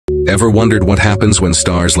Ever wondered what happens when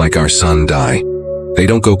stars like our sun die? They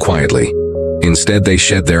don't go quietly. Instead, they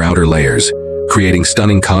shed their outer layers, creating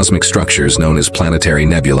stunning cosmic structures known as planetary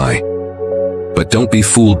nebulae. But don't be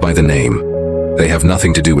fooled by the name. They have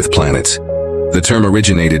nothing to do with planets. The term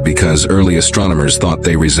originated because early astronomers thought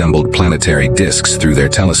they resembled planetary disks through their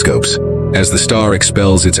telescopes. As the star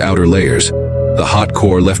expels its outer layers, the hot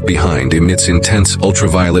core left behind emits intense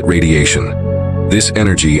ultraviolet radiation. This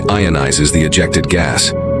energy ionizes the ejected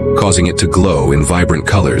gas, causing it to glow in vibrant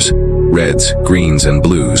colors, reds, greens, and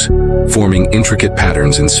blues, forming intricate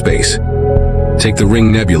patterns in space. Take the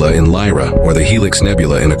Ring Nebula in Lyra or the Helix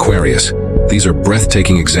Nebula in Aquarius. These are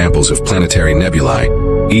breathtaking examples of planetary nebulae,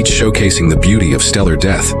 each showcasing the beauty of stellar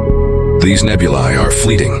death. These nebulae are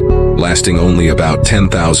fleeting, lasting only about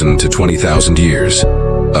 10,000 to 20,000 years,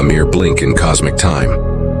 a mere blink in cosmic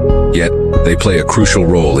time. Yet, they play a crucial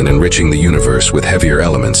role in enriching the universe with heavier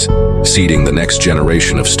elements, seeding the next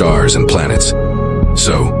generation of stars and planets.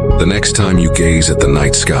 So, the next time you gaze at the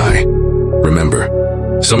night sky,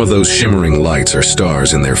 remember, some of those shimmering lights are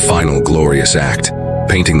stars in their final glorious act,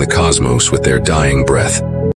 painting the cosmos with their dying breath.